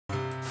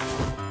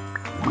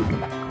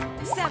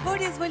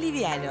Sabores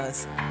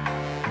bolivianos.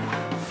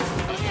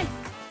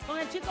 Con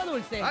el chico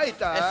dulce. Ahí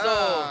está.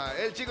 Eso.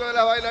 El chico de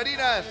las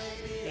bailarinas.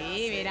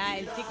 Sí, mira,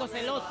 el chico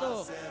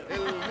celoso.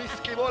 El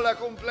whisky bola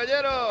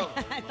cumpleañero.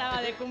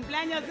 Estaba de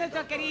cumpleaños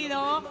nuestro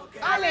querido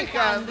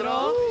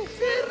Alejandro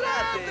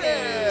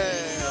Serrate.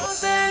 No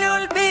se le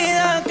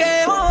olvida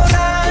que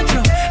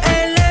borracho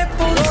él le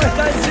puso. ¿Cómo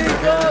están,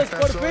 chicos?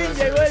 Por fin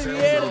llegó el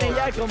viernes,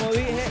 ya como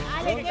dije.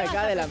 Ale, ¿qué Vamos vas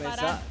acá a de la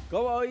preparar? mesa.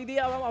 Como hoy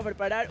día vamos a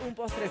preparar un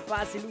postre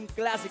fácil, un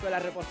clásico de la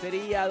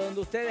repostería, donde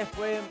ustedes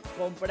pueden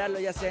comprarlo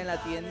ya sea en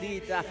la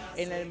tiendita,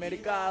 en el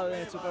mercado, en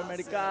el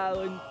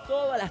supermercado, en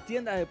todas las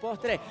tiendas de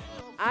postre.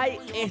 Hay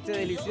este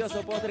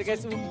delicioso postre que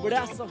es un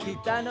brazo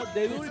gitano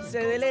de dulce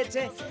de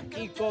leche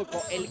y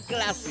coco, el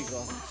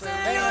clásico.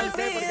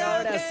 Vénganse porque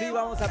ahora sí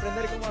vamos a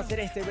aprender cómo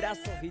hacer este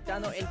brazo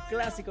gitano, el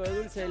clásico de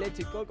dulce de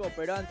leche y coco,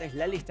 pero antes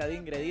la lista de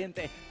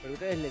ingredientes, pero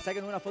ustedes le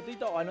saquen una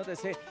fotito o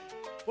anótese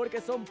porque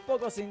son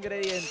pocos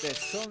ingredientes.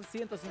 Son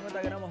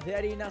 150 gramos de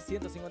harina,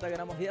 150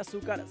 gramos de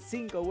azúcar,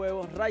 5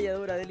 huevos,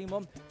 ralladura de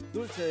limón,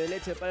 dulce de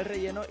leche para el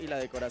relleno y la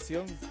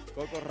decoración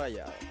coco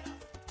rallado.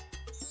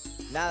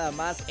 Nada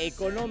más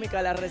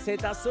económica la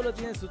receta, solo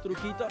tiene su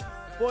truquito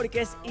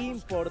porque es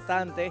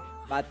importante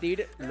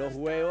batir los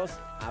huevos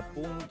a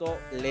punto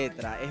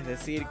letra. Es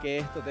decir que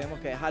esto tenemos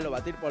que dejarlo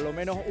batir por lo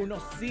menos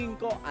unos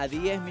 5 a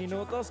 10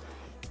 minutos.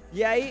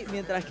 Y ahí,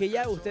 mientras que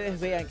ya ustedes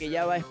vean que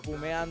ya va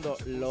espumeando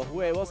los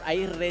huevos,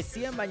 ahí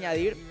recién va a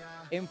añadir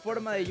en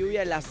forma de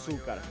lluvia el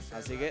azúcar.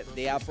 Así que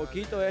de a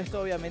poquito esto,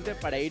 obviamente,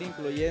 para ir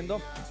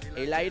incluyendo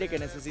el aire que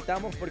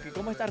necesitamos, porque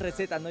como esta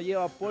receta no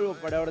lleva polvo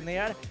para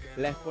hornear,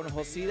 la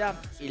esponjosidad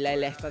y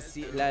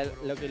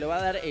lo que le va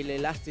a dar el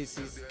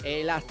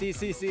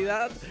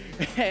elasticidad,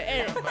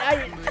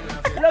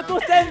 lo que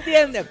usted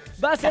entiende,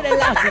 va a ser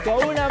elástico,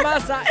 una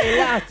masa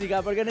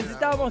elástica, porque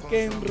necesitamos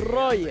que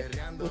enrolle.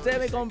 Usted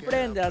me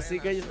comprende, así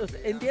que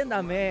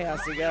entiéndame,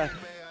 así que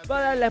va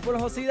a dar la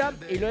esponjosidad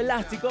y lo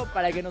elástico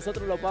para que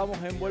nosotros lo podamos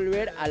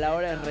envolver a la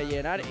hora de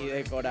rellenar y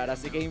decorar.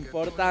 Así que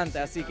importante.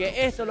 Así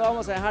que esto lo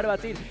vamos a dejar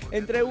batir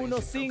entre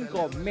unos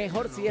 5,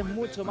 mejor si es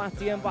mucho más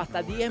tiempo,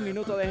 hasta 10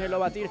 minutos déjelo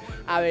batir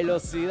a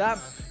velocidad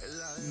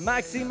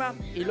máxima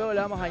y luego le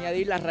vamos a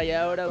añadir la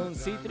ralladura de un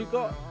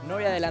cítrico. No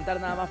voy a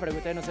adelantar nada más para que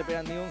ustedes no se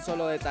pierdan ni un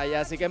solo detalle,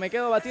 así que me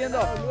quedo batiendo.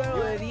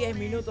 Luego de 10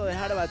 minutos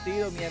dejar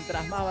batido,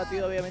 mientras más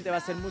batido obviamente va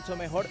a ser mucho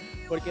mejor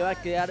porque va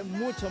a quedar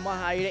mucho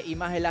más aire y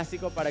más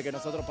elástico para que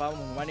nosotros podamos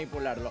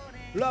manipularlo.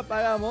 Lo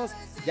apagamos.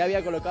 Ya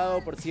había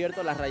colocado, por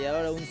cierto, la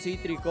ralladura de un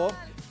cítrico.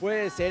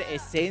 Puede ser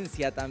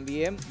esencia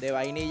también de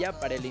vainilla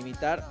para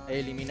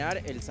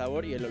eliminar el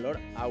sabor y el olor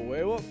a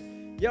huevo.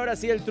 Y ahora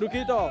sí el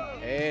truquito,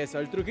 eso,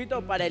 el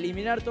truquito para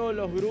eliminar todos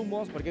los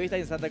grumos, porque viste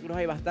en Santa Cruz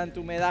hay bastante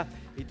humedad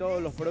y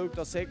todos los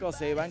productos secos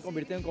se van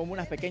convirtiendo como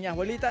unas pequeñas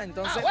bolitas,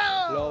 entonces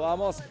lo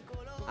vamos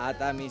a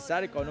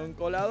tamizar con un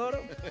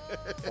colador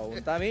o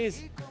un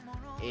tamiz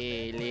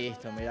y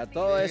listo, mira,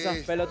 todas esas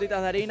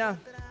pelotitas de harina,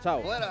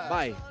 chao,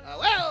 bye.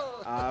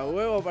 A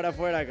huevo para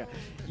afuera acá.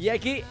 Y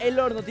aquí el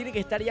horno tiene que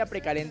estar ya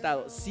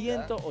precalentado,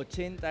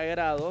 180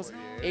 grados.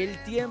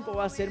 El tiempo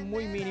va a ser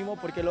muy mínimo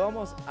porque lo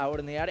vamos a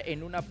hornear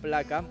en una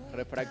placa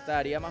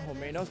refractaria más o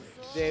menos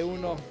de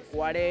unos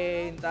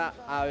 40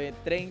 a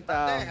 30.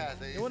 Bandeja,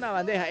 sí. Una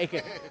bandeja, es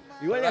que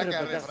igual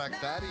es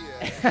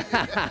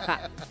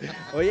refractaria.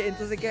 Oye,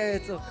 entonces ¿qué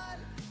es esto?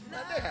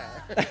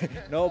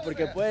 No,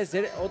 porque puede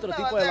ser otro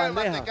tipo de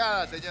bandeja.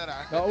 Mantecada,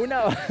 señora. No,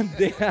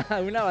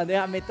 una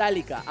bandeja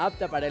metálica,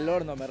 apta para el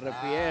horno, me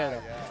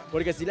refiero.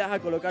 Porque si le vas a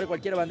colocar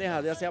cualquier bandeja,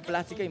 ya sea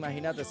plástica,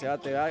 imagínate,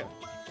 te va a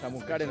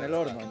chamuscar en el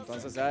horno,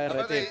 entonces se va a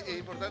derretir. Aparte, es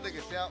importante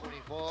que sea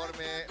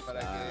uniforme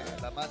para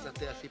que la masa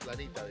esté así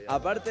planita, digamos.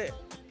 Aparte,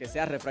 que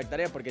sea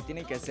refractaria porque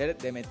tiene que ser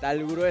de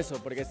metal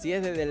grueso, porque si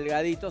es de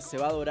delgadito se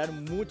va a dorar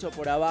mucho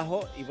por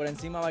abajo y por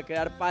encima va a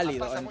quedar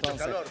pálido. Pasa entonces,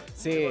 mucho calor.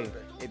 sí,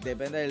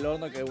 depende del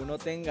horno que uno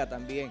tenga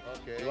también.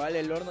 Okay. Igual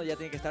el horno ya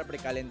tiene que estar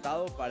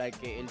precalentado para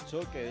que el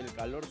choque del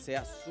calor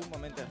sea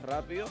sumamente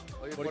rápido.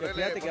 Oye, porque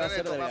fíjate que va a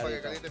ser para que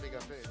delgadito. caliente mi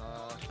café.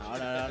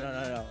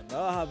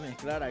 No vas a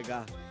mezclar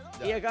acá.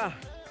 Ya. Y acá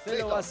se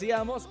Listo. lo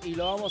vaciamos y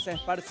lo vamos a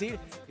esparcir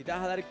y te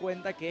vas a dar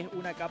cuenta que es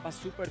una capa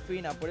súper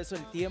fina, por eso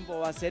el tiempo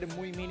va a ser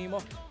muy mínimo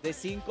de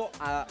 5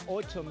 a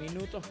 8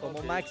 minutos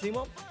como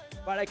máximo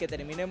para que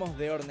terminemos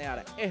de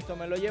hornear. Esto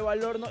me lo llevo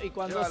al horno y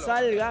cuando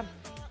salga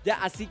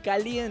ya así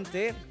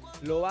caliente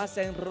lo vas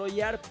a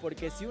enrollar,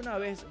 porque si una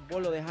vez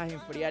vos lo dejas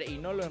enfriar y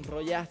no lo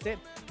enrollaste,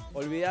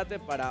 olvídate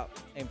para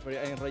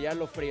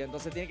enrollarlo frío.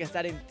 Entonces tiene que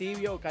estar en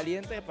tibio o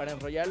caliente para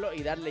enrollarlo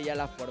y darle ya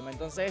la forma.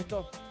 Entonces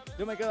esto,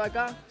 yo me quedo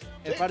acá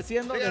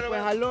esparciendo,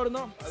 después al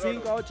horno,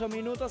 5 a 8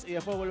 minutos y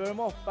después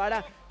volvemos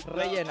para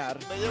rellenar.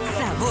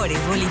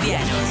 Sabores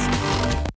bolivianos.